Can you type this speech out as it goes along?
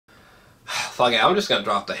fuck it, I'm just gonna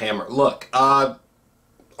drop the hammer. Look, are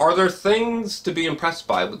there things to be impressed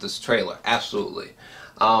by with this trailer? Absolutely.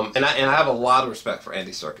 And I have a lot of respect for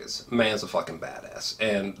Andy Serkis. Man's a fucking badass.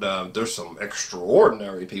 And there's some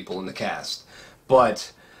extraordinary people in the cast.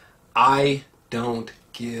 But I don't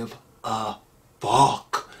give a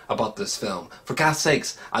fuck about this film. For God's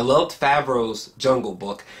sakes, I loved Favreau's Jungle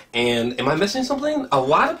Book. And am I missing something? A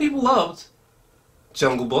lot of people loved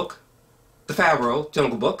Jungle Book. The Favreau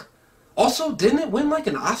Jungle Book. Also, didn't it win like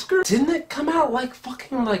an Oscar? Didn't it come out like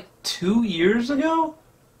fucking like 2 years ago?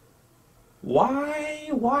 Why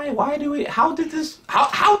do we, how did this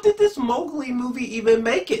MOWGLI movie even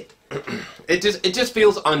make it? It just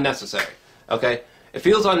feels unnecessary, okay? It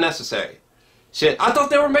feels unnecessary. Shit, I thought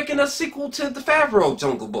they were making a sequel to the Favreau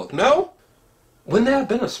Jungle Book, no? Wouldn't that have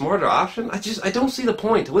been a smarter option? I don't see the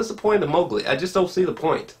point. What's the point of MOWGLI? I just don't see the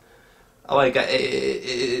point. Like,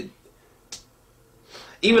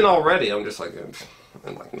 even already, I'm just like,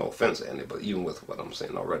 and like, no offense to Andy, but even with what I'm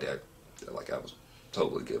saying already, I was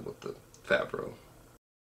totally good with the Favreau